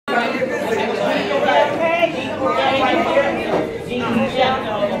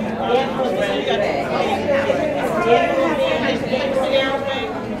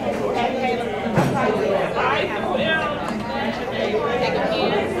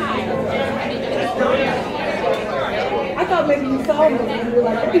maybe you saw me and you were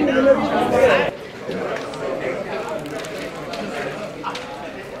like, I didn't even know you were there.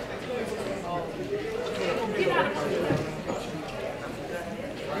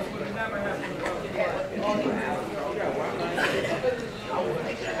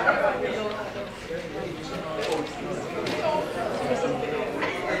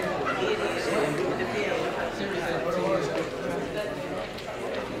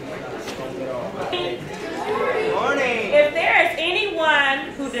 If there is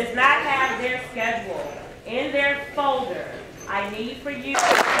anyone who does not have their schedule in their folder, I need for you.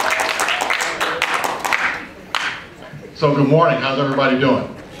 So good morning, how's everybody doing?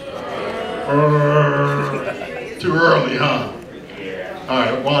 Too early, huh? All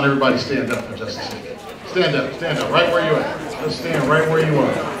right, why don't everybody stand up for just a second. Stand up, right where you at. Just stand right where you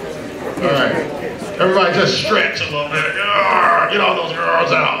are. All right, everybody just stretch a little bit. Get all those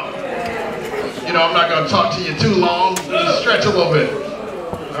girls out. You know, I'm not going to talk to you too long. Just stretch a little bit.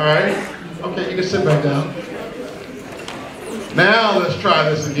 All right? Okay, you can sit back down. Now let's try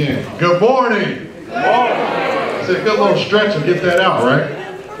this again. Good morning. Good morning. It's a good little stretch to get that out, right?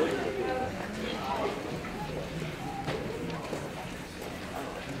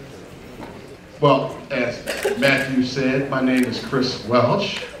 Well, as Matthew said, my name is Chris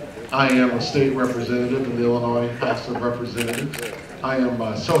Welch. I am a state representative in the Illinois House of Representatives. I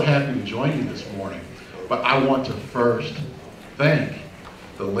am so happy to join you this morning, but I want to first thank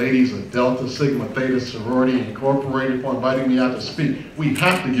the ladies of Delta Sigma Theta Sorority Incorporated for inviting me out to speak. We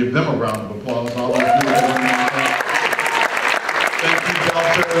have to give them a round of applause. All those thank you,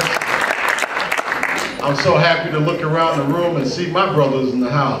 Deltas. I'm so happy to look around the room and see my brothers in the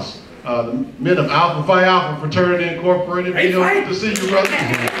house. The men of Alpha Phi Alpha Fraternity Incorporated. Hey, good to see you, brothers.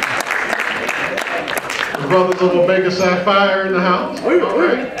 The brothers of Omega Psi Phi in the house. All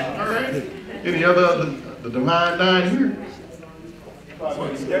right. Any other, the Divine Nine here?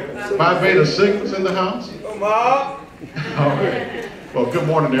 Phi Beta Sigmas in the house? All right. Well, good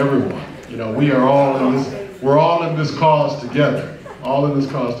morning to everyone. You know, we're all in this cause together. All in this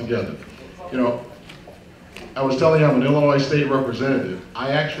cause together. You know, I was telling you I'm an Illinois state representative.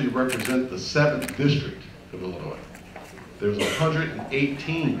 I actually represent the 7th district of Illinois. There's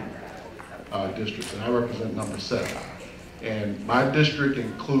 118 districts, and I represent number 7. And my district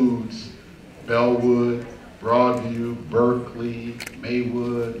includes Bellwood, Broadview, Berkeley,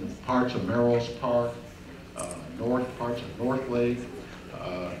 Maywood, parts of Merrill's Park, parts of North Lake,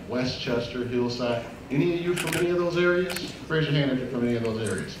 Westchester, Hillside. Any of you from any of those areas? Raise your hand if you're from any of those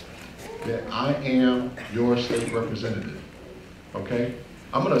areas. That I am your state representative, okay?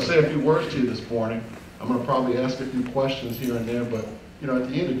 I'm gonna say a few words to you this morning. I'm gonna probably ask a few questions here and there, but you know, at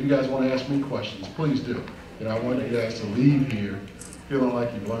the end, if you guys wanna ask me questions, please do. You know, I want you guys to leave here feeling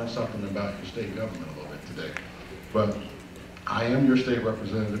like you've learned something about your state government a little bit today. But I am your state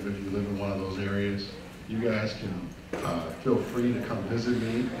representative if you live in one of those areas. You guys can feel free to come visit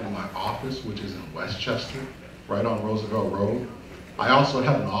me in my office, which is in Westchester, right on Roosevelt Road. I also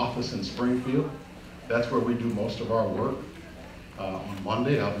have an office in Springfield. That's where we do most of our work. On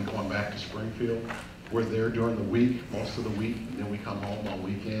Monday, I'll be going back to Springfield. We're there during the week, most of the week, and then we come home on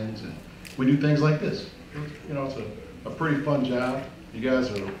weekends, and we do things like this. You know, it's a pretty fun job. You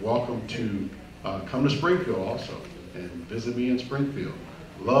guys are welcome to come to Springfield also and visit me in Springfield.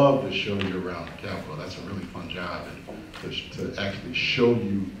 Love to show you around the Capitol. That's a really fun job, and to actually show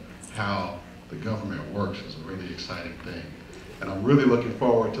you how the government works is a really exciting thing. And I'm really looking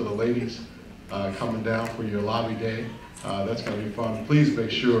forward to the ladies coming down for your lobby day. That's going to be fun. Please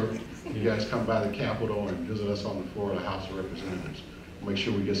make sure you guys come by the Capitol and visit us on the floor of the House of Representatives. Make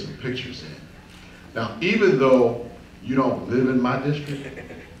sure we get some pictures in. Now, even though you don't live in my district,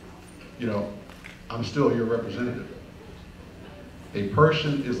 you know, I'm still your representative. A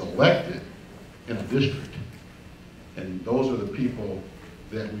person is elected in a district, and those are the people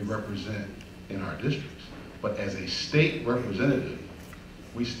that we represent in our districts. But as a state representative,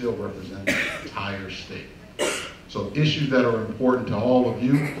 we still represent the entire state. So issues that are important to all of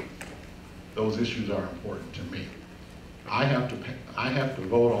you, those issues are important to me. I have to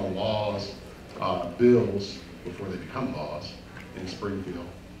vote on laws, bills before they become laws in Springfield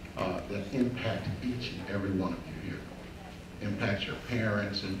that impact each and every one of you here. Impact your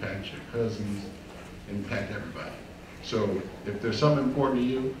parents, impact your cousins, impact everybody. So if there's something important to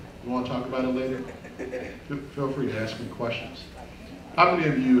you, you want to talk about it later, feel free to ask me questions. How many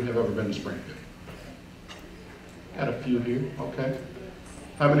of you have ever been to Springfield? Got a few here, okay.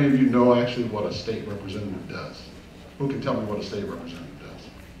 How many of you know actually what a state representative does? Who can tell me what a state representative does?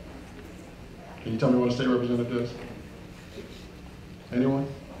 Can you tell me what a state representative does? Anyone?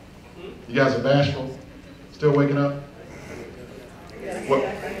 You guys are bashful? Still waking up? What?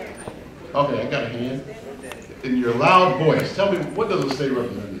 Okay, I got a hand. In your loud voice, tell me, what does a state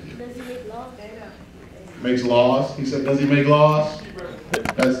representative do? Does he make laws? Makes laws. He said, does he make laws?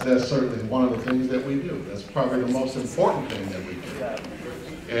 That's certainly one of the things that we do. That's probably the most important thing that we do.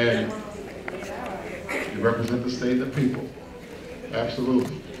 And you represent the state of the people.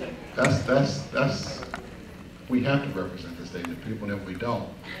 Absolutely. We have to represent the state of the people, and if we don't,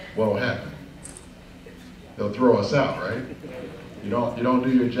 what will happen? They'll throw us out, right? You don't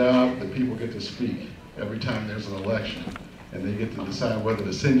do your job, the people get to speak every time there's an election, and they get to decide whether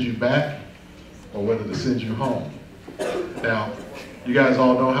to send you back or whether to send you home. Now, you guys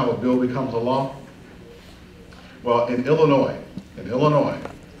all know how a bill becomes a law? Well, in Illinois,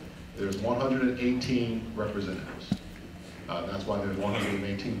 there's 118 representatives. That's why there's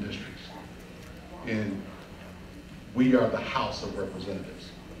 118 districts. And we are the House of Representatives.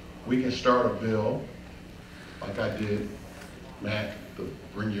 We can start a bill, like I did, Matt, to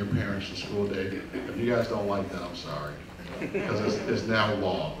bring your parents to school day. If you guys don't like that, I'm sorry, because it's now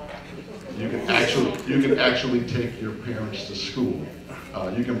law. You can actually take your parents to school.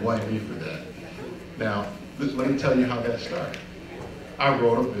 You can blame me for that. Now, let me tell you how that started. I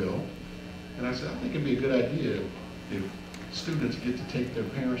wrote a bill, and I said, I think it'd be a good idea if students get to take their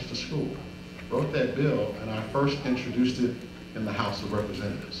parents to school. Wrote that bill, and I first introduced it in the House of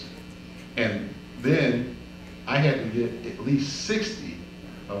Representatives. And then I had to get at least 60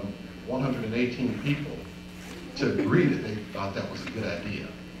 of 118 people to agree that they thought that was a good idea.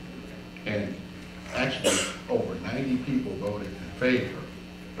 And actually, over 90 people voted in favor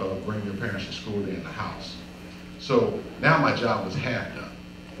of bringing your parents to school day in the House. So now my job was half done.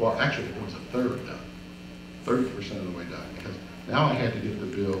 Well, actually, it was a third done, 30% of the way done, because now I had to get the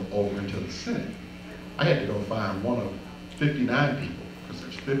bill over into the Senate. I had to go find one of 59 people, because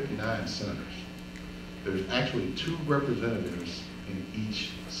there's 59 senators. There's actually 2 representatives in each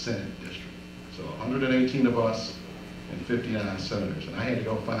Senate district. So 118 of us and 59 senators. And I had to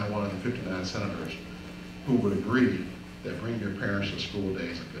go find one of the 59 senators who would agree that bring your parents to school day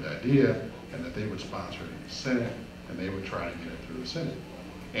is a good idea, and that they would sponsor it in the Senate, and they would try to get it through the Senate.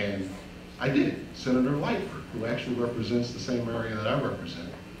 And I did. Senator Lightford, who actually represents the same area that I represent,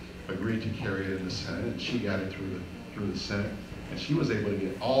 agreed to carry it in the Senate, and she got it through the Senate. And she was able to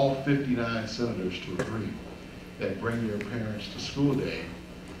get all 59 senators to agree that bring your parents to school day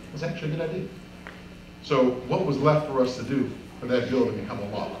was actually a good idea. So what was left for us to do for that bill to become a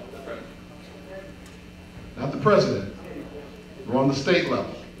law? Not the president. We're on the state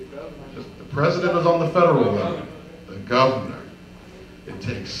level. The president is on the federal level. The governor. It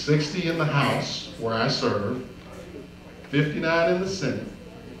takes 60 in the House, where I serve, 59 in the Senate.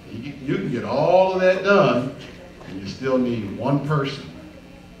 You can get all of that done, and you still need one person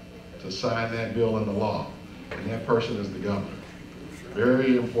to sign that bill into law. And that person is the governor.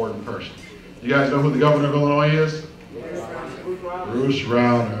 Very important person. You guys know who the governor of Illinois is? Bruce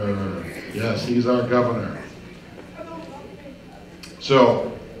Rauner. Yes, he's our governor.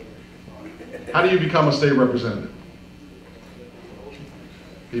 So, how do you become a state representative?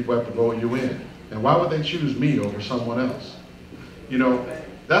 People have to vote you in. And why would they choose me over someone else? You know,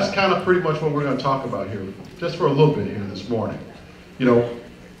 that's kind of pretty much what we're going to talk about here, just for a little bit here this morning. You know,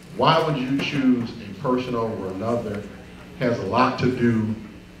 why would you choose a person over another has a lot to do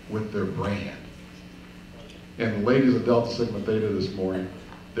with their brand. And the ladies of Delta Sigma Theta this morning,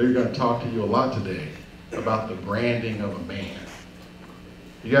 they're going to talk to you a lot today about the branding of a man.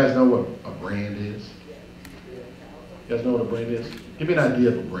 You guys know what a brand is? You guys know what a brand is? Give me an idea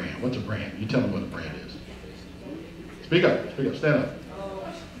of a brand. What's a brand? You tell me what a brand is. Speak up, stand up.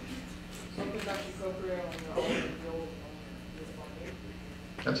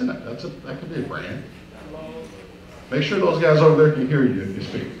 That could be a brand. Make sure those guys over there can hear you if you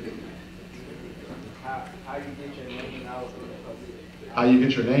speak. How you get your name out in the public? How you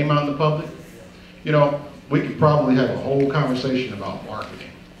get your name out in the public? You know, we could probably have a whole conversation about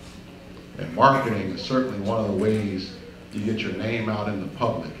marketing. And marketing is certainly one of the ways you get your name out in the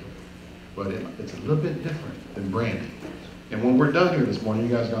public. But it's a little bit different than branding. And when we're done here this morning,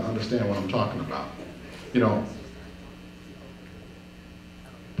 you guys are going to understand what I'm talking about. You know,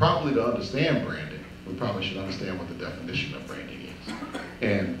 probably to understand branding, we probably should understand what the definition of branding is.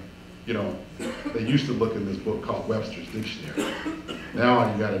 And, you know, they used to look in this book called Webster's Dictionary. Now all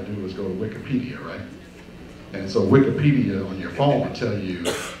you got to do is go to Wikipedia, right? And so Wikipedia on your phone will tell you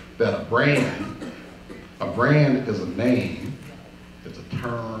that a brand is a name, it's a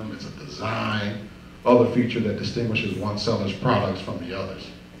term, it's a design, other feature that distinguishes one seller's products from the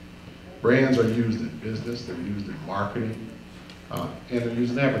others. Brands are used in business, they're used in marketing, and they're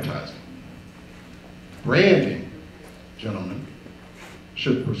used in advertising. Branding, gentlemen,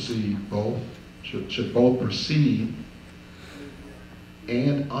 should both precede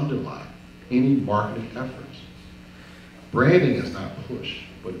and underlie any marketing efforts. Branding is not push,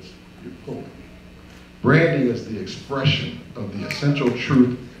 but it's you're pulling. Branding is the expression of the essential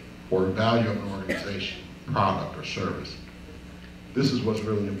truth or value of an organization, product, or service. This is what's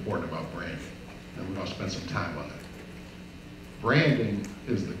really important about branding, and we're going to spend some time on it. Branding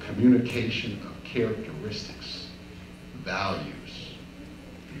is the communication of characteristics, values,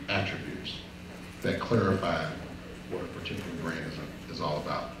 attributes that clarify what a particular brand is all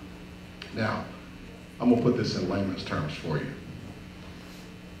about. Now, I'm going to put this in layman's terms for you.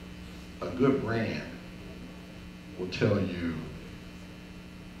 A good brand will tell you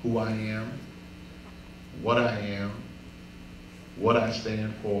who I am, what I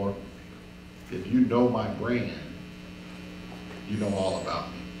stand for. If you know my brand, you know all about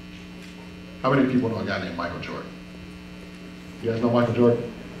me. How many people know a guy named Michael Jordan? You guys know Michael Jordan?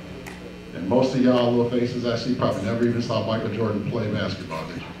 And most of y'all little faces I see probably never even saw Michael Jordan play basketball,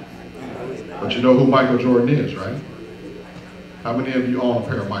 did you? But you know who Michael Jordan is, right? How many of you own a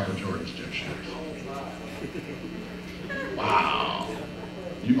pair of Michael Jordan's gym shoes? Wow.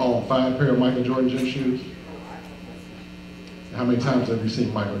 You own 5 pair of Michael Jordan gym shoes? How many times have you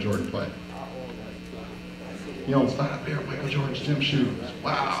seen Michael Jordan play? He owns 5 pair of Michael Jordan's gym shoes.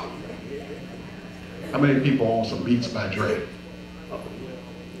 Wow. How many people own some Beats by Dre?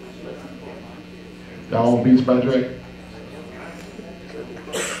 Y'all own Beats by Dre?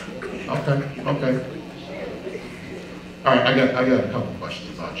 Okay. All right, I got a couple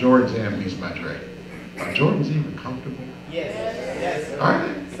questions about Jordans and Beats by Dre. Are Jordans even comfortable? Yes. Are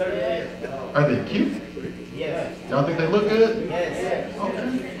they? Are they cute? Yes. Y'all think they look good? Yes.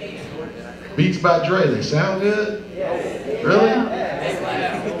 Okay. Beats by Dre, they sound good? Yes. Really?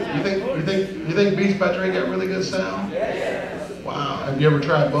 You think Beats by Dre got really good sound? Yes. Wow. Have you ever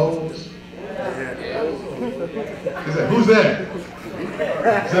tried Bose? Who's that?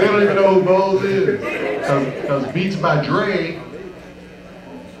 So they don't even know who Bose is. Because Beats by Dre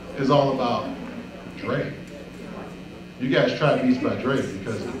is all about Dre. You guys tried Beats by Dre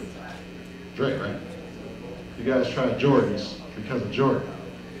because of Dre, right? You guys tried Jordans because of Jordan.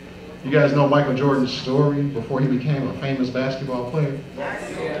 You guys know Michael Jordan's story before he became a famous basketball player?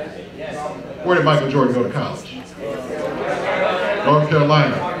 Where did Michael Jordan go to college? North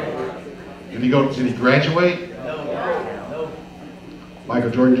Carolina. Did he graduate? No.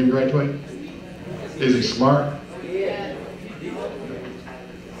 Michael Jordan didn't graduate? Is he smart?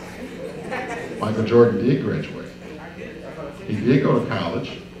 Michael Jordan did graduate. He did go to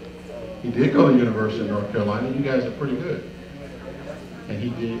college. He did go to the University of North Carolina. You guys are pretty good. And he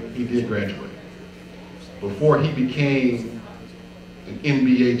did graduate. Before he became an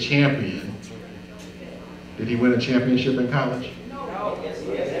NBA champion, did he win a championship in college?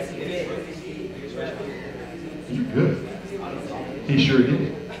 You good. He sure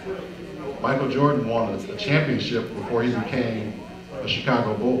did. Michael Jordan won a championship before he became a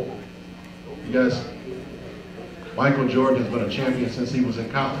Chicago Bull. You guys, Michael Jordan has been a champion since he was in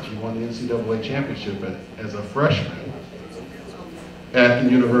college. He won the NCAA championship as a freshman at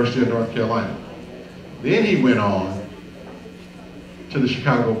the University of North Carolina. Then he went on to the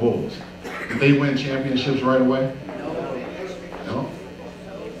Chicago Bulls. Did they win championships right away? No.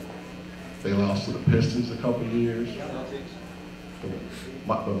 They lost to the Pistons a couple of years.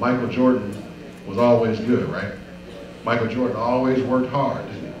 But Michael Jordan was always good, right? Michael Jordan always worked hard,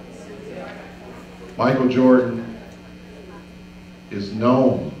 didn't he? Michael Jordan is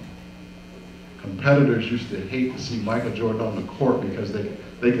known. Competitors used to hate to see Michael Jordan on the court because they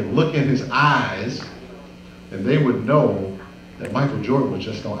could look in his eyes and they would know that Michael Jordan was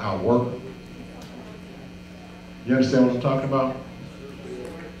just going to outwork him. You understand what I'm talking about?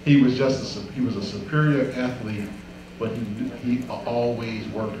 He was a superior athlete, but he always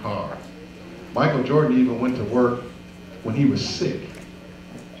worked hard. Michael Jordan even went to work when he was sick.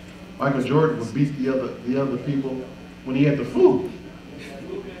 Michael Jordan would beat the other people when he had the flu.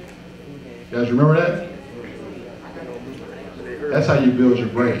 You guys remember that? That's how you build your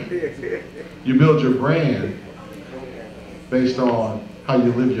brand. You build your brand based on how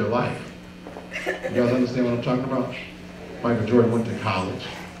you live your life. You guys understand what I'm talking about? Michael Jordan went to college.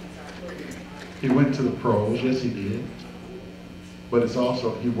 He went to the pros, yes he did. But it's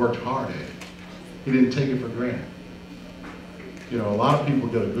also, he worked hard at it. He didn't take it for granted. You know, a lot of people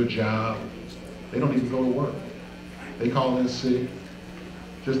get a good job. They don't even go to work. They call in sick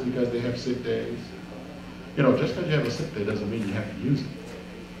just because they have sick days. You know, just because you have a sick day doesn't mean you have to use it.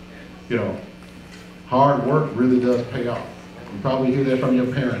 You know, hard work really does pay off. You probably hear that from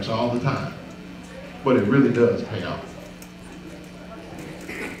your parents all the time, but it really does pay off.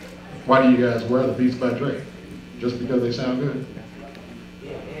 Why do you guys wear the Beats by Dre? Just because they sound good?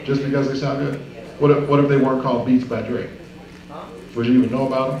 Just because they sound good? What if they weren't called Beats by Dre? Would you even know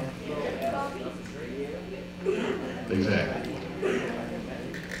about them? Exactly.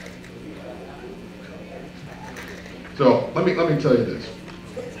 So let me tell you this.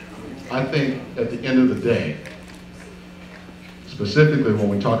 I think at the end of the day, specifically when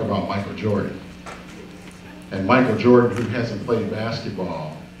we talk about Michael Jordan, and Michael Jordan, who hasn't played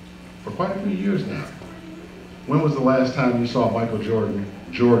basketball for quite a few years now. When was the last time you saw Michael Jordan's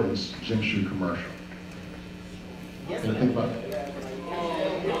gym shoe commercial? Anything about it?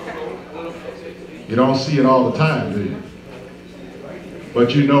 You don't see it all the time, do you?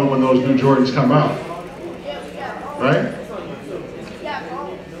 But you know when those new Jordans come out, right?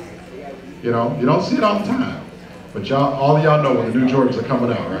 You know, you don't see it all the time. But y'all, all of y'all know when the new Jordans are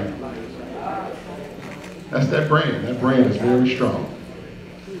coming out, right? That's that brand. That brand is very strong.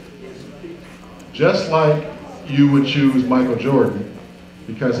 Just like you would choose Michael Jordan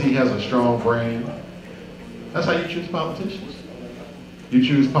because he has a strong brand, that's how you choose politicians. You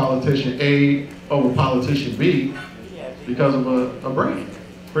choose politician A over politician B because of a brand,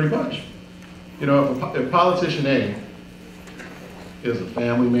 pretty much. You know, if politician A is a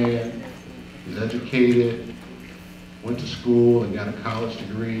family man, he's educated, went to school and got a college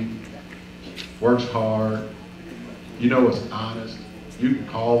degree, works hard, you know it's honest, you can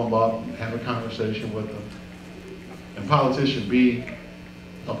call him up and have a conversation with him. And politician B,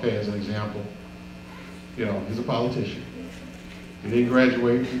 okay, as an example, you know, he's a politician. He didn't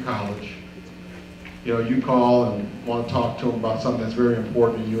graduate from college. You know, you call and want to talk to him about something that's very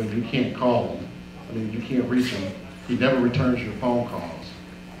important to you and you can't call him. I mean, you can't reach him. He never returns your phone calls.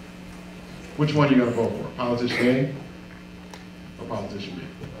 Which one are you going to vote for? Politician A or politician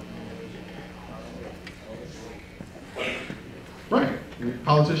B? Right,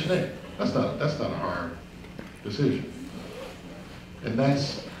 politician A. That's not a hard decision. And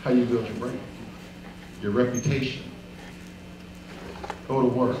that's how you build your brand, your reputation. Go to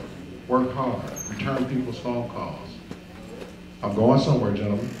work, work hard, return people's phone calls. I'm going somewhere,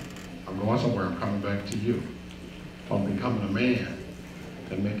 gentlemen. I'm going somewhere, I'm coming back to you. I'm becoming a man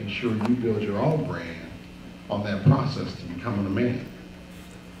and making sure you build your own brand on that process to becoming a man.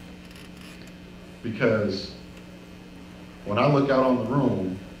 Because when I look out on the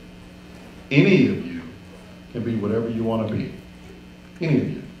room, any of you can be whatever you want to be. Any of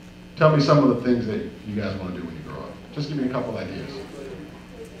you. Tell me some of the things that you guys want to do when you grow up. Just give me a couple ideas.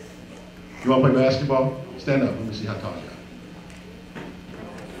 You want to play basketball? Stand up. Let me see how tall you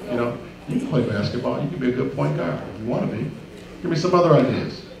are. You know, you can play basketball. You can be a good point guard if you want to be. Give me some other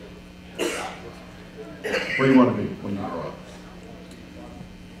ideas. Where do you want to be when you grow up?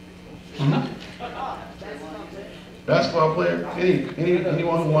 Mm-hmm. Basketball player?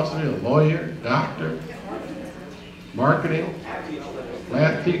 Anyone who wants to be a lawyer, doctor, marketing,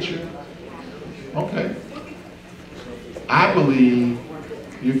 math teacher? Okay. I believe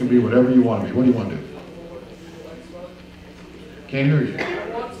you can be whatever you want to be. What do you want to do? Can't hear you. I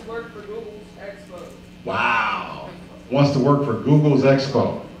want to work for Google's Expo. Wow. Wants to work for Google's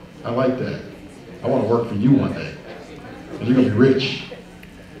Expo. I like that. I want to work for you one day. And you're going to be rich.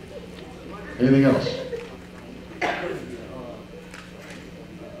 Anything else?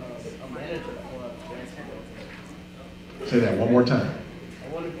 Say that one more time.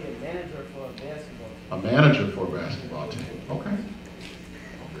 I want to be a manager for a basketball team. A manager for a basketball team. Okay.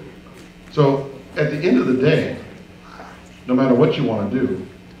 So at the end of the day, no matter what you want to do,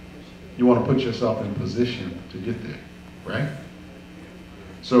 you want to put yourself in position to get there, right?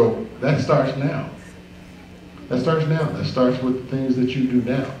 So that starts now. That starts now. That starts with the things that you do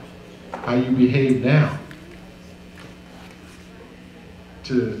now, how you behave now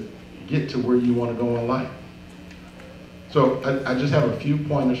to get to where you want to go in life. So I just have a few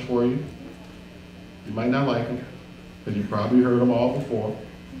pointers for you. You might not like them, because you probably heard them all before.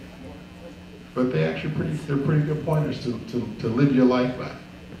 But they're pretty good pointers to live your life by.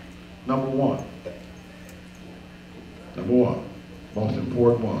 Number one, most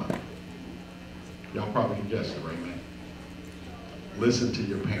important one. Y'all probably can guess it, right, man? Listen to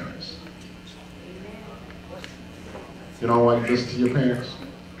your parents. You know why you listen to your parents?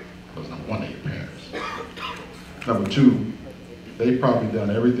 Because not one of your parents. Number two, they've probably done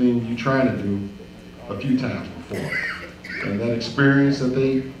everything you're trying to do a few times before. And that experience that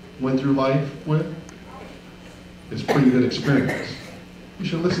they went through life with is a pretty good experience. You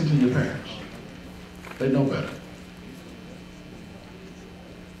should listen to your parents. They know better.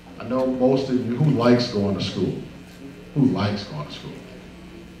 I know most of you, who likes going to school? Who likes going to school?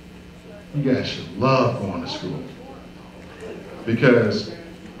 You guys should love going to school. Because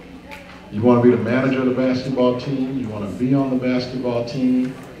You want to be the manager of the basketball team. You want to be on the basketball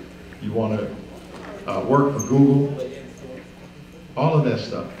team. You want to work for Google. All of that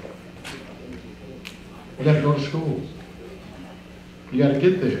stuff. You got to go to school. You got to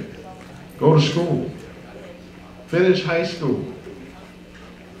get there. Go to school. Finish high school.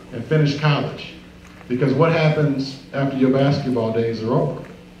 And finish college. Because what happens after your basketball days are over?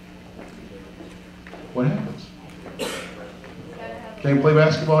 What happens? Can't play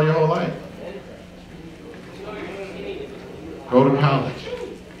basketball your whole life. Go to college.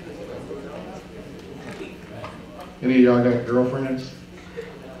 Any of y'all got girlfriends?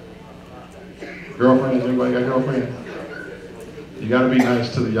 Girlfriends? Anybody got girlfriends? You got to be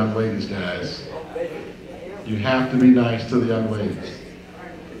nice to the young ladies, guys. You have to be nice to the young ladies.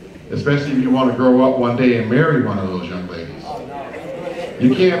 Especially if you want to grow up one day and marry one of those young ladies.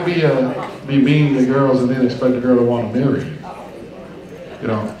 You can't be mean to girls and then expect a girl to want to marry you. You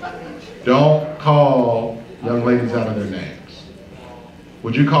know, don't call young ladies out of their names.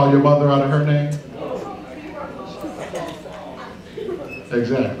 Would you call your mother out of her name?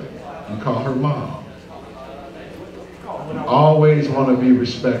 Exactly. You call her mom. You always want to be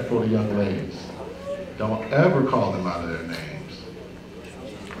respectful to young ladies. Don't ever call them out of their names.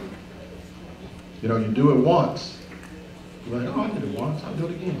 You know, you do it once. You're like, oh, I did it once, I'll do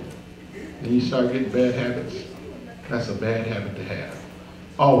it again. And you start getting bad habits. That's a bad habit to have.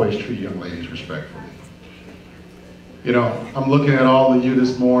 Always treat young ladies respectfully. You know, I'm looking at all of you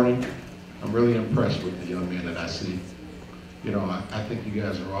this morning. I'm really impressed with the young men that I see. You know, I think you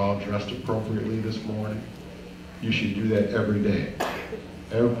guys are all dressed appropriately this morning. You should do that every day.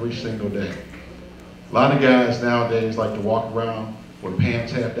 Every single day. A lot of guys nowadays like to walk around with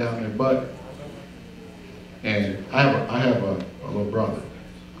pants half down their butt. And I have a little brother.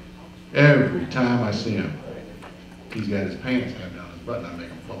 Every time I see him, he's got his pants half down his butt and I make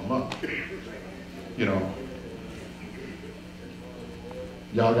him pull them up. You know,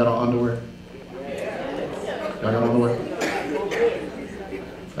 y'all got on underwear? Y'all got on underwear?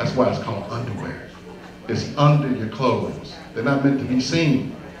 That's why it's called underwear. It's under your clothes. They're not meant to be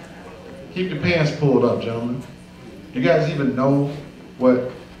seen. Keep your pants pulled up, gentlemen. You guys even know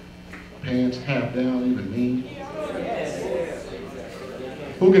what pants half down even mean?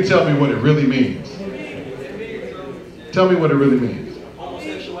 Who can tell me what it really means? Tell me what it really means.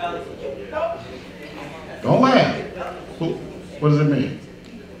 Homosexuality. Don't laugh. What does it mean?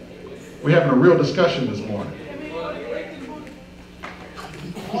 We're having a real discussion this morning.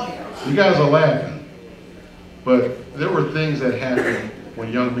 You guys are laughing, but there were things that happened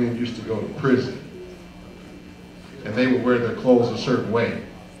when young men used to go to prison, and they would wear their clothes a certain way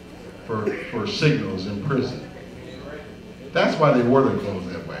for signals in prison. That's why they wore their clothes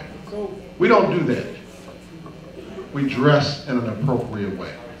that way. We don't do that. We dress in an appropriate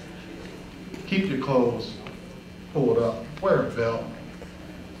way. Keep your clothes pulled up. Wear a belt.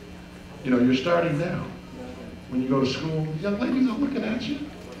 You know, you're starting now. When you go to school, young ladies are looking at you.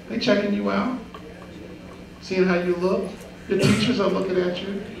 They're checking you out, seeing how you look. Your teachers are looking at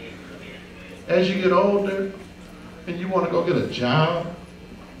you. As you get older and you want to go get a job,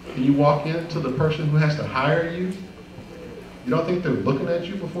 and you walk into the person who has to hire you, you don't think they're looking at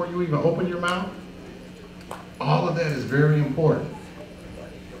you before you even open your mouth? All of that is very important.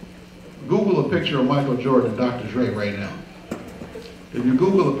 Google a picture of Michael Jordan and Dr. Dre right now. If you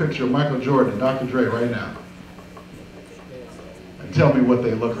Google a picture of Michael Jordan and Dr. Dre right now, and tell me what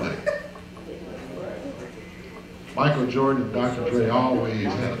they look like. Michael Jordan and Dr. Dre always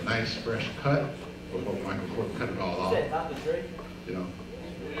had a nice fresh cut before Michael Jordan cut it all off. You know,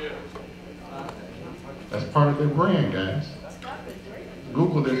 that's part of their brand, guys.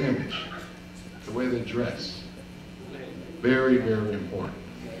 Google their image, the way they dress. Very, very important.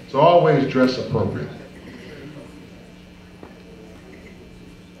 So always dress appropriately.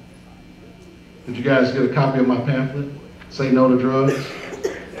 Did you guys get a copy of my pamphlet? Say no to drugs.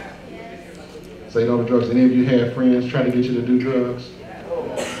 Say no to drugs. Any of you have friends try to get you to do drugs?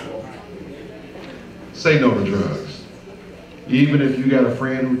 Say no to drugs. Even if you got a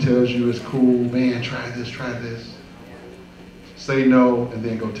friend who tells you it's cool, man, try this, try this. Say no and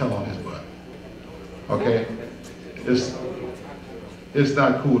then go tell on his butt. Okay? It's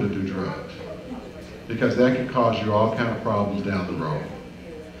not cool to do drugs because that can cause you all kind of problems down the road.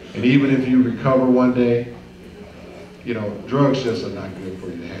 And even if you recover one day, you know, drugs just are not good for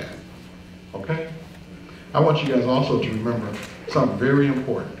you to have. Okay? I want you guys also to remember something very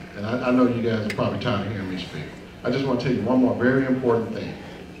important. And I know you guys are probably tired of hearing me speak. I just want to tell you one more very important thing.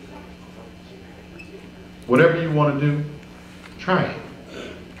 Whatever you want to do, try it.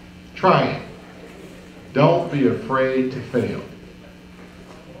 Try it. Don't be afraid to fail.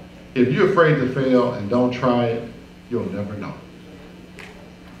 If you're afraid to fail and don't try it, you'll never know.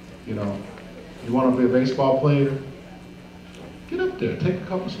 You know, you want to be a baseball player? Get up there, take a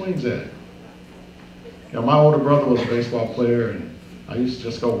couple swings at it. You know, my older brother was a baseball player, and I used to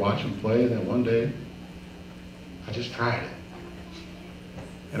just go watch him play, and then one day, I just tried it.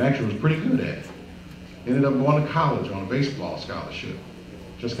 And actually was pretty good at it. Ended up going to college on a baseball scholarship,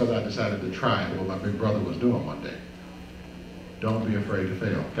 just because I decided to try what my big brother was doing one day. Don't be afraid to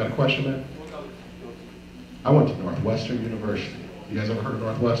fail. Got a question, man? I went to Northwestern University. You guys ever heard of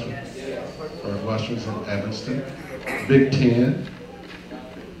Northwestern? Northwestern's in Evanston. Big Ten.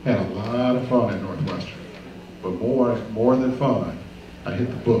 Had a lot of fun at Northwestern. But more than fun, I hit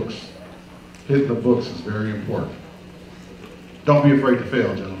the books. Hitting the books is very important. Don't be afraid to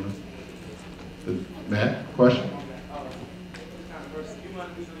fail, gentlemen. Matt, question?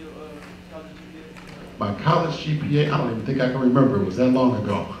 My college GPA, I don't even think I can remember. It was that long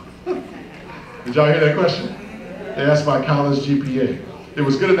ago. Did y'all hear that question? They asked my college GPA. It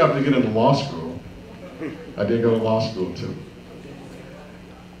was good enough to get into law school. I did go to law school too.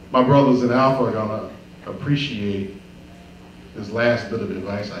 My brothers in Alpha are gonna appreciate this last bit of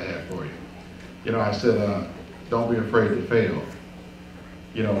advice I had for you. You know, I said, don't be afraid to fail.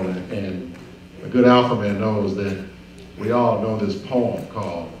 You know, and a good Alpha man knows that we all know this poem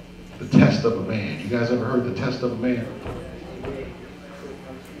called The Test of a Man. You guys ever heard The Test of a Man?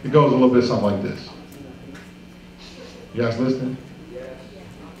 It goes a little bit something like this. You guys listening?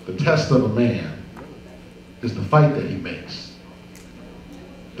 The test of a man is the fight that he makes,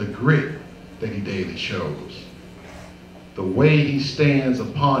 the grit that he daily shows, the way he stands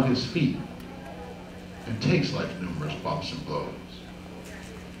upon his feet and takes life's numerous bumps and blows.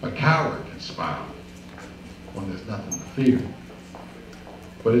 A coward can smile when there's nothing to fear,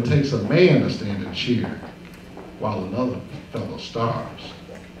 but it takes a man to stand and cheer while another fellow starves.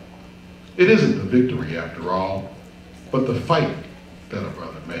 It isn't the victory after all, but the fight that a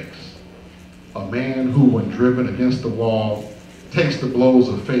brother makes. A man who, when driven against the wall, takes the blows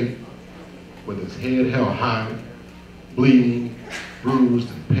of fate with his head held high, bleeding,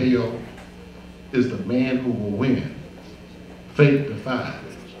 bruised, and pale, is the man who will win. Fate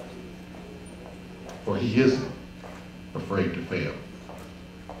defies, for he isn't afraid to fail.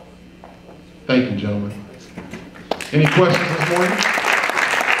 Thank you, gentlemen. Any questions this morning?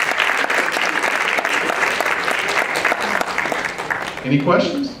 Any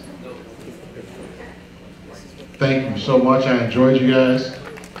questions? Thank you so much. I enjoyed you guys.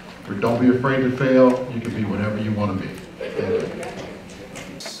 Don't be afraid to fail. You can be whatever you want to be. Thank you.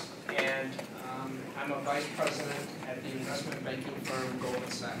 And I'm a vice president at the investment banking firm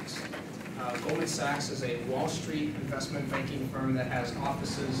Goldman Sachs. Goldman Sachs is a Wall Street investment banking firm that has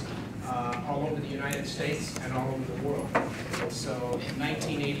offices all over the United States and all over the world. So in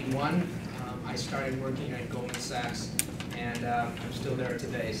 1981, I started working at Goldman Sachs, and I'm still there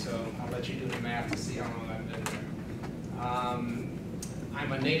today, so I'll let you do the math to see how long I've been there.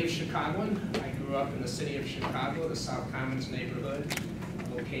 I'm a native Chicagoan. I grew up in the city of Chicago, the South Commons neighborhood,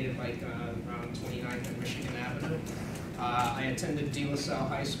 located like around 29th and Michigan Avenue. I attended De La Salle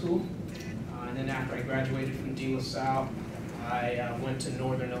High School, and then after I graduated from De La Salle, I went to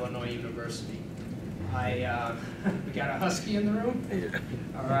Northern Illinois University. We got a husky in the room?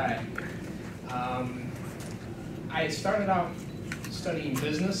 All right. I started out studying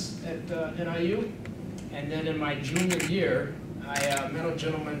business at NIU, and then in my junior year, I met a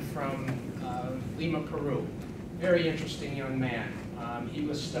gentleman from Lima, Peru. Very interesting young man. He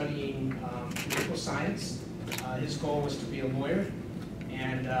was studying political science. His goal was to be a lawyer,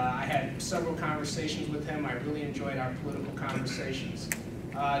 and I had several conversations with him. I really enjoyed our political conversations.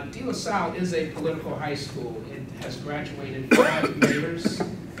 De La Salle is a political high school. It has graduated 5 mayors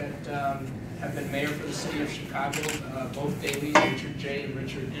that have been mayor for the city of Chicago, both Daley's, Richard J. and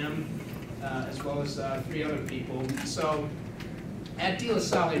Richard M., as well as 3 other people. So at De La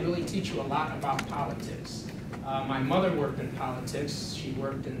Salle, they really teach you a lot about politics. My mother worked in politics. She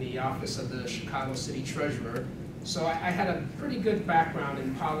worked in the office of the Chicago City Treasurer. So I had a pretty good background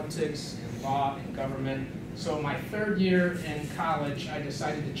in politics and law and government. So my 3rd year in college, I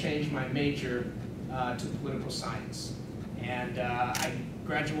decided to change my major to political science. And I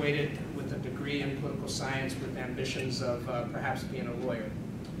graduated with a degree in political science with ambitions of perhaps being a lawyer.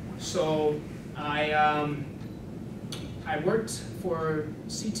 So I worked for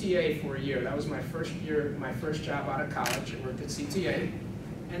CTA for a year. That was my first year, my first job out of college. I worked at CTA.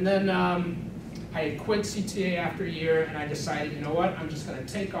 And then I had quit CTA after a year, and I decided, you know what, I'm just going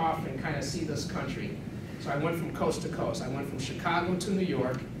to take off and kind of see this country. So I went from coast to coast. I went from Chicago to New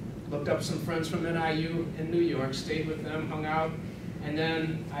York, looked up some friends from NIU in New York, stayed with them, hung out, And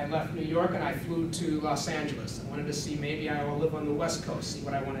then I left New York and I flew to Los Angeles. I wanted to see maybe I will live on the West Coast, see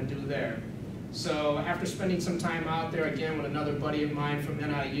what I want to do there. So after spending some time out there again with another buddy of mine from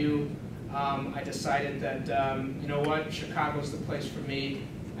NIU, I decided that, you know what, Chicago's the place for me,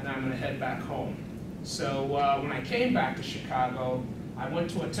 and I'm going to head back home. So when I came back to Chicago, I went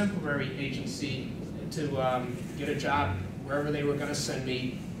to a temporary agency to get a job wherever they were going to send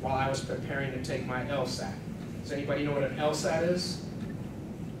me while I was preparing to take my LSAT. Does anybody know what an LSAT is?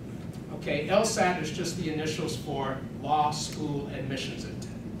 Okay, LSAT is just the initials for Law School Admissions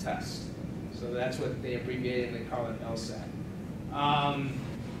Test. So that's what they abbreviate and they call it LSAT.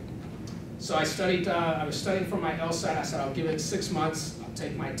 So I studied, I was studying for my LSAT. I said, I'll give it 6 months, I'll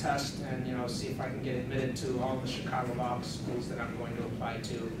take my test and, you know, see if I can get admitted to all the Chicago law schools that I'm going to apply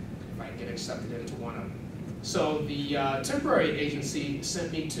to, if I can get accepted into one of them. So the temporary agency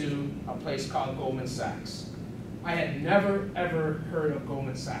sent me to a place called Goldman Sachs. I had never, ever heard of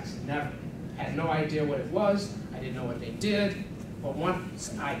Goldman Sachs, never. Had no idea what it was, I didn't know what they did, but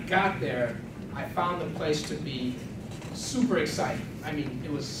once I got there, I found the place to be super exciting. I mean,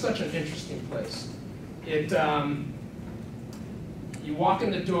 it was such an interesting place. It, you walk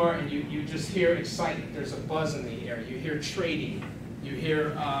in the door and you just hear excitement. There's a buzz in the air. You hear trading. You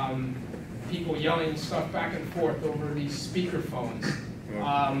hear people yelling stuff back and forth over these speaker phones.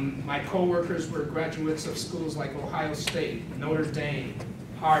 My coworkers were graduates of schools like Ohio State, Notre Dame,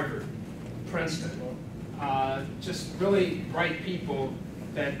 Harvard, Princeton. Just really bright people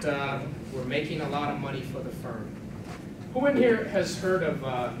that were making a lot of money for the firm. Who in here has heard of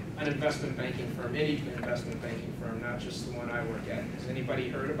an investment banking firm, any investment banking firm, not just the one I work at? Has anybody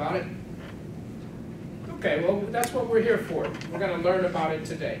heard about it? Okay, well, that's what we're here for. We're going to learn about it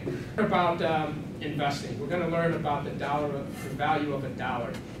today. About investing. We're going to learn about the value of a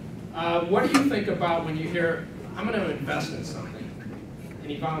dollar. What do you think about when you hear, I'm going to invest in something?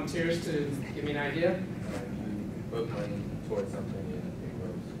 Any volunteers to give me an idea? You put money towards something and it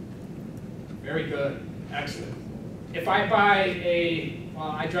grows. Very good. Excellent. If I buy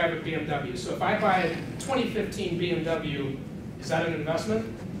well, I drive a BMW, so if I buy a 2015 BMW, is that an investment?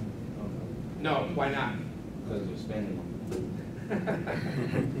 No, why not? Because you're spending.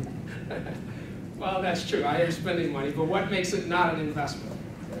 Well, that's true. I am spending money, but what makes it not an investment?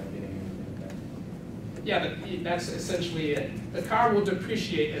 Yeah, that's essentially it. The car will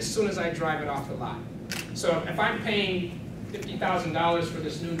depreciate as soon as I drive it off the lot. So if I'm paying $50,000 for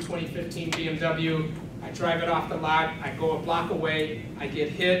this new 2015 BMW, I drive it off the lot, I go a block away, I get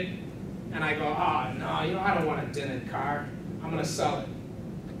hit, and I go, oh no, you know, I don't want a dented car. I'm going to sell it.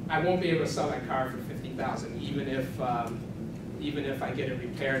 I won't be able to sell that car for $50,000, even if I get it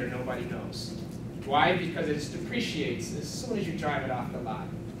repaired and nobody knows. Why? Because it depreciates as soon as you drive it off the lot.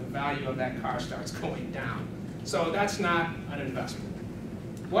 The value of that car starts going down. So that's not an investment.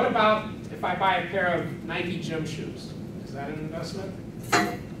 What about if I buy a pair of Nike gym shoes? Is that an investment?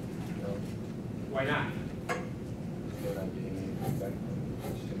 No. Why not? They're not getting anything back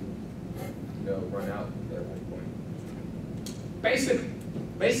from it. They'll run out at one point.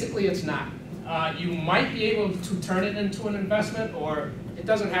 Basically, it's not. You might be able to turn it into an investment, or it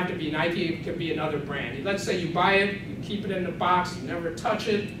doesn't have to be Nike, it could be another brand. Let's say you buy it, you keep it in the box, you never touch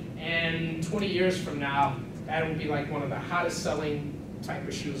it, and 20 years from now, that will be like one of the hottest selling type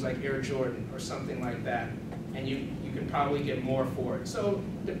of shoes like Air Jordan or something like that. And you can probably get more for it. So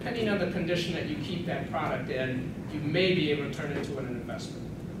depending on the condition that you keep that product in, you may be able to turn it into an investment.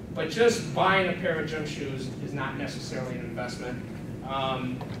 But just buying a pair of gym shoes is not necessarily an investment,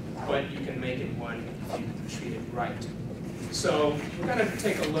 but you can make it one if you treat it right. So we're going to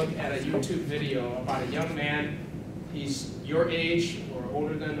take a look at a YouTube video about a young man. He's your age or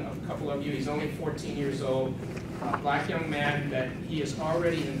older than a couple of you. He's only 14 years old, a black young man that he is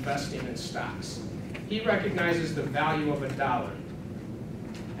already investing in stocks. He recognizes the value of a dollar.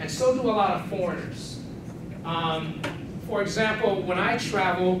 And so do a lot of foreigners. For example, when I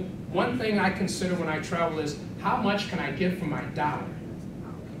travel, one thing I consider when I travel is how much can I get for my dollar?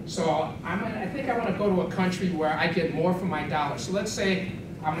 So I think I want to go to a country where I get more for my dollar. So let's say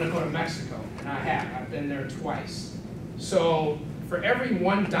I'm going to go to Mexico, and I've been there twice. So for every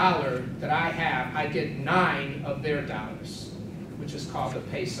 $1 that I have, I get 9 of their dollars, which is called the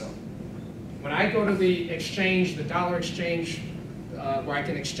peso. When I go to the exchange, the dollar exchange, where I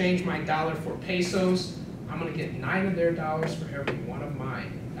can exchange my dollar for pesos, I'm going to get 9 of their dollars for every 1 of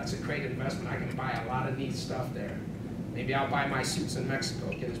mine. That's a great investment. I can buy a lot of neat stuff there. Maybe I'll buy my suits in Mexico,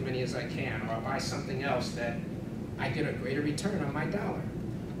 get as many as I can, or I'll buy something else that I get a greater return on my dollar.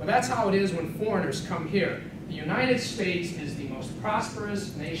 Well, that's how it is when foreigners come here. The United States is the most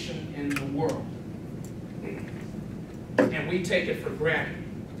prosperous nation in the world. And we take it for granted.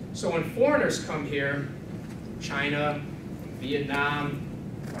 So when foreigners come here, China, Vietnam,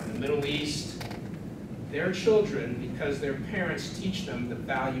 from the Middle East, their children, because their parents teach them the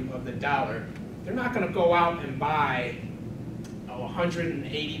value of the dollar, they're not going to go out and buy a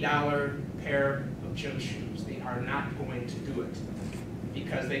 $180 pair of gym shoes. They are not going to do it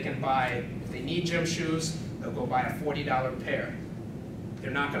because they can buy, if they need gym shoes, they'll go buy a $40 pair.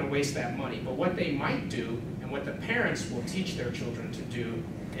 They're not going to waste that money. But what they might do, and what the parents will teach their children to do,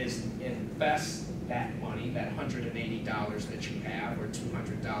 is invest that money, that $180 that you have, or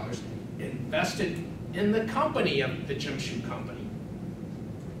 $200, invest it in the company of the gym shoe company.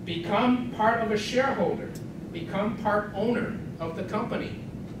 Become part of a shareholder. Become part owner of the company.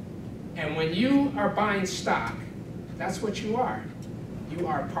 And when you are buying stock, that's what you are. You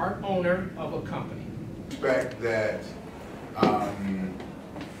are part owner of a company. Expect that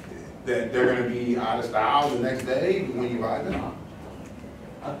that they're going to be out of style the next day when you buy them?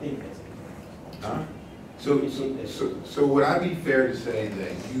 I think that's Huh? So would I be fair to say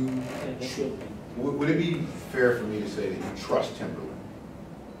that you, would it be fair for me to say that you trust Timberland?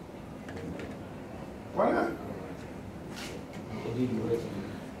 Why not?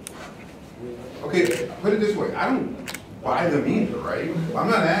 Okay, put it this way, I don't buy them either, right?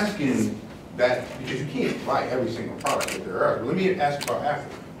 I'm not asking that, because you can't buy every single product that there are. But let me ask about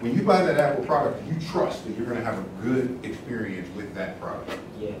Apple. When you buy that Apple product, do you trust that you're going to have a good experience with that product?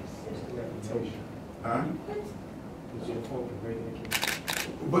 Yes. Huh?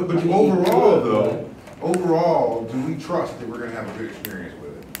 But overall, though, overall, do we trust that we're going to have a good experience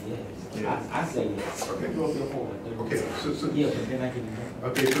with it? Yes. Yeah. I say yes. Okay. Okay. So Yeah, but then I can.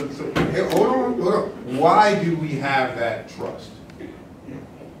 okay. So hey, hold on. Why do we have that trust?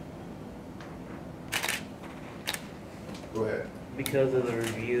 Go ahead. Because of the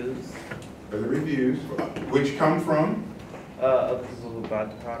reviews. The reviews, which come from Other people who bought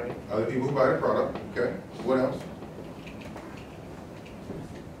the product. other people who buy the product. Okay. What else?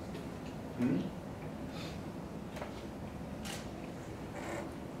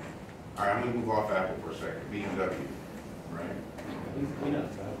 All right, I'm gonna move off Apple for a second. BMW, right? We're not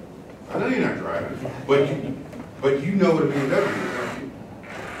driving. I know you're not driving, but you know what a BMW is, don't you?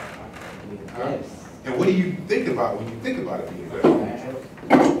 Yes. And what do you think about when you think about a BMW?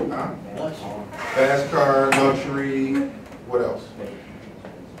 Huh? Fast car, luxury. What else?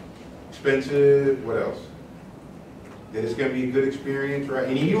 Expensive. What else? That it's gonna be a good experience, right?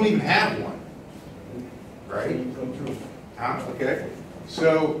 And you don't even have one, right? Huh? Okay.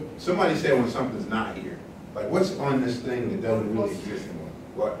 So somebody said when something's not here, like what's on this thing that doesn't really exist anymore?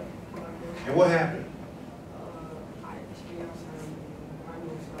 What? And what happened?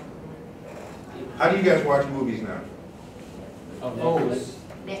 How do you guys watch movies now? Netflix.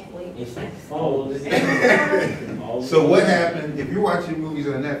 It's like phones. So what happened, if you're watching movies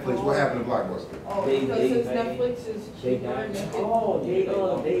on Netflix, what happened to Blockbuster? Oh, because since Netflix is cheaper and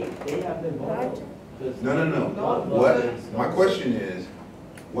They have them bought. No. What? My question is,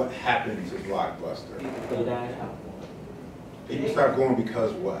 what happened to Blockbuster? They died out. People stopped going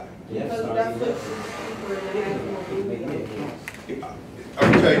because what? because Netflix is cheaper and they have more movies.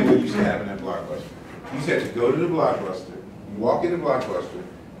 I'm gonna tell you what used to happen at Blockbuster. You used to have to go to the Blockbuster, you walk into Blockbuster,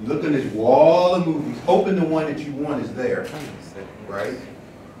 you look in this wall of movies, hoping the one that you want is there, right?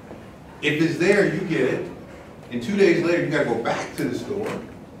 If it's there, you get it, and 2 days later, you gotta go back to the store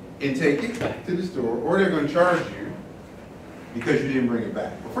and take it back to the store, or they're gonna charge you because you didn't bring it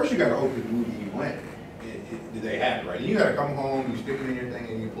back. But first you gotta hope the movie you went, they have it, right? And you gotta come home, you stick it in your thing,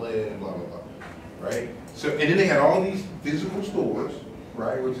 and you play it, and blah, blah, blah, right? So, and then they had all these physical stores,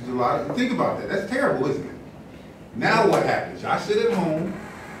 right, which is a lot of, think about that, that's terrible, isn't it? Now what happens? I sit at home,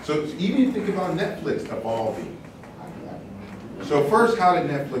 so even if you think about Netflix evolving. So first, how did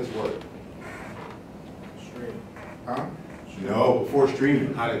Netflix work? Huh? No, before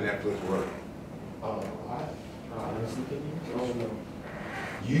streaming, how did Netflix work?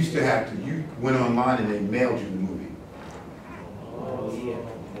 You used to have to, you went online and they mailed you the movie. Oh, yeah.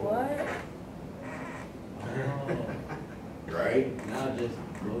 What? Right? Now just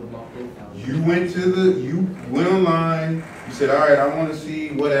go to my profile. You went online, you said, all right, I want to see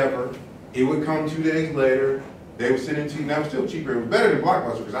whatever. It would come 2 days later, they would send it to you, now it was still cheaper. It was better than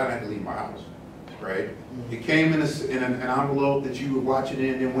Blockbuster because I didn't have to leave my house, right? It came in an envelope that you would watch it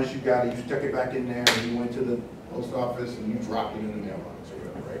in, and then once you got it, you stuck it back in there, and you went to the post office, and you dropped it in the mailbox or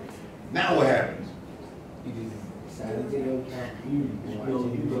whatever, right? Now what happens? You just sign into your account. You go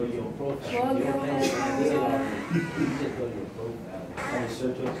to your profile. Log You don't your have to account. do it. You just go to your profile. And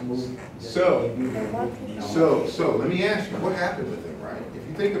search up the movie. So let me ask you, what happened with them, right? If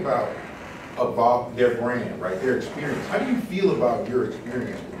you think about about their brand, right? Their experience. How do you feel about your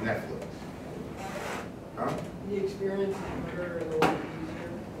experience with Netflix? Huh? The experience is better and a lot easier.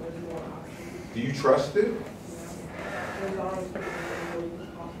 There's more options. Do you trust it? Yeah. There's always people that you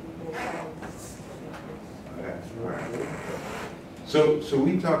could possibly go wrong. Okay. All right. So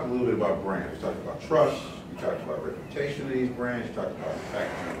we talked a little bit about brands. We talked about trust. We talked about reputation of these brands. You talked about the fact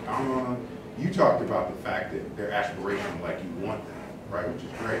that you count on them. You talked about the fact that they're aspirational, like you want them, right? Which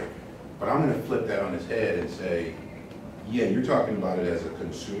is great. But I'm going to flip that on its head and say, yeah, you're talking about it as a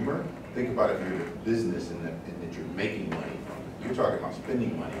consumer. Think about it if you're a business and that you're making money from it. You're talking about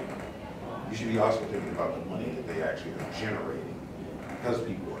spending money. You should be also thinking about the money that they actually are generating because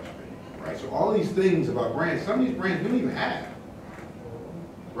people are spending, right? So all these things about brands, some of these brands we don't even have,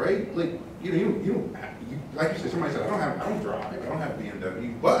 right? Like, you don't have, like you said, somebody said, I don't drive, I don't have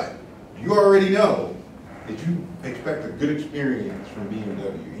BMW, but you already know that you expect a good experience from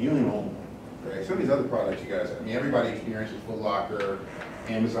BMW. You don't even own one, right? Some of these other products you guys, I mean, everybody experiences Foot Locker,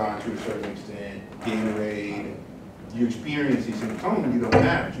 Amazon to a certain extent, Gatorade. You experience these things. Some of them you don't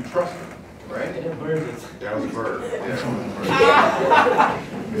have, but you trust them, right? And a bird. That was a bird. Yeah,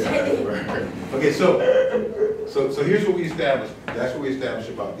 that was a bird. Okay, so here's what we established. That's what we established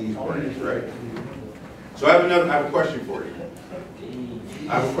about these brands, right? So I have a question for you.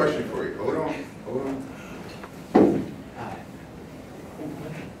 I have a question for you. Hold on.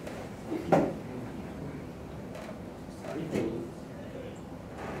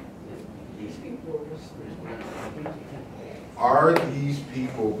 Are these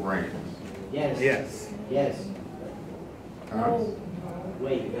people brands? Yes. Yes. Yes. Huh?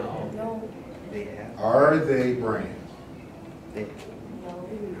 Wait, no. No. They have. Are they brands? They,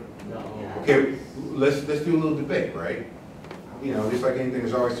 No. Okay, let's do a little debate, right? You know, just like anything,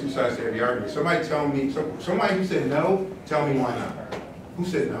 there's always two sides to every argument. Somebody tell me, somebody who said no, tell me why not. Who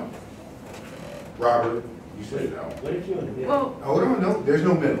said no? Robert, you said no. What if you're in the middle? Well, Hold on, no, there's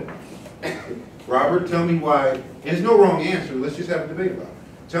no middle. Robert, tell me why, and there's no wrong answer, let's just have a debate about it.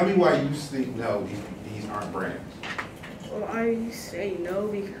 Tell me why you think no, these aren't brands. Well, I say no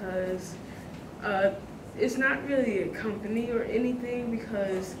because it's not really a company or anything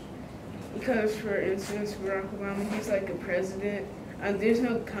because for instance, Barack Obama, he's like a president. There's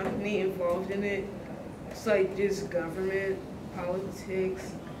no company involved in it. It's like just government,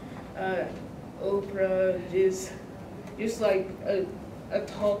 politics, Oprah, just like a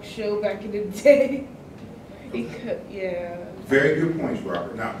talk show back in the day. Yeah. Very good points,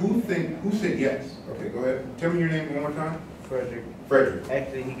 Robert. Now, who said yes? Okay, go ahead. Tell me your name one more time. Frederick. Frederick.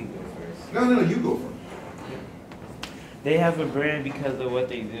 Actually, he can go first. No, you go first. They have a brand because of what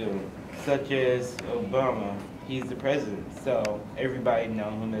they do, such as Obama. He's the president, so everybody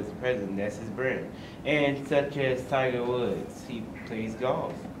knows him as the president. That's his brand. And such as Tiger Woods, he plays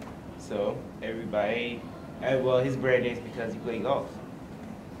golf, so everybody. Well, his brand is because he plays golf.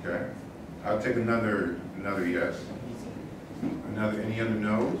 Okay. I'll take another yes. Any other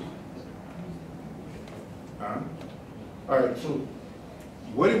no's? All right, so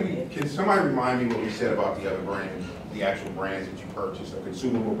can somebody remind me what we said about the other brands, the actual brands that you purchased, or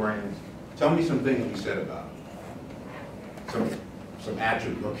consumable brands? Tell me some things we said about them. Some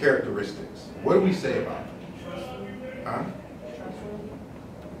attributes or characteristics. What did we say about them? Huh?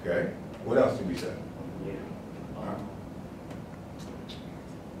 Okay. What else did we say? Huh?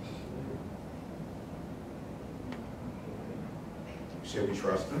 You said we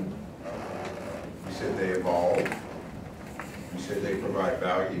trust them. You said they evolve. You said they provide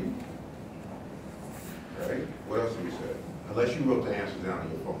value. Right? What else did we say? Unless you wrote the answers down on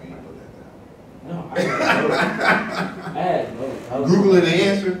your phone, you didn't put that down. No, I had both. Googling the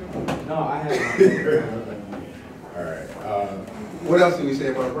answer? No, I had All right. What else did we say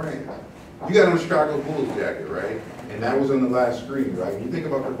about brands? You got on a Chicago Bulls jacket, right? And that was on the last screen, right? When you think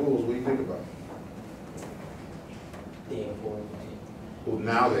about the Bulls, what do you think about? Well,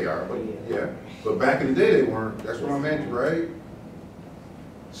 now they are, but yeah. But back in the day, they weren't. That's what I meant, right?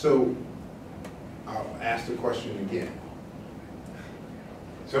 So, I'll ask the question again.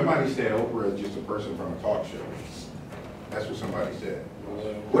 Somebody said Oprah is just a person from a talk show. That's what somebody said.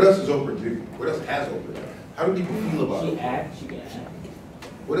 What else does Oprah do? What else has Oprah done? How do people feel about She it? acts, she can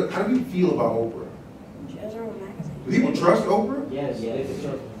act. How do you feel about Oprah? She has her own magazine. Do people trust Oprah? Yes, they can trust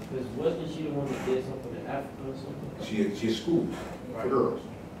her. Because wasn't she the one that did something in Africa or something? She schools for girls.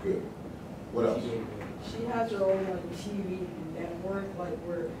 Good. What else? She has her own like TV network, like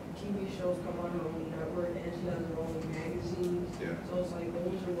where TV shows come on her own network, and she has her own magazines. Yeah. So it's like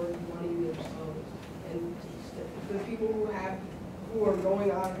those are worth money themselves. And the people who are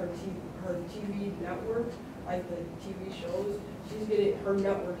going on her TV network, like the TV shows, her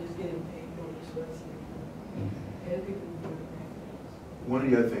network is getting paid no what I see. And people do it. One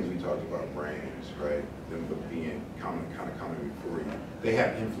of the other things we talked about brands, right? Them being kind of coming before you. They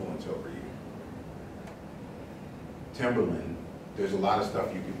have influence over you. Timberland, there's a lot of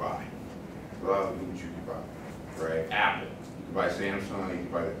stuff you can buy. A lot of boots you can buy, right? Apple, you can buy Samsung, you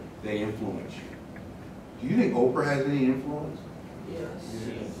can buy, they influence you. Do you think Oprah has any influence? Yes.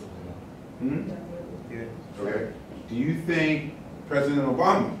 Hmm? Yeah. Okay. Do you think President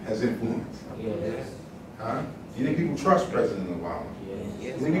Obama has influence? Yes. Huh? Do you think people trust President Obama?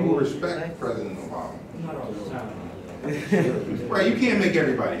 Yes. Do you think people respect President Obama? Not all the time. Right, you can't make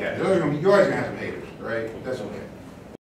everybody happy. You're always gonna have some haters, right? That's okay.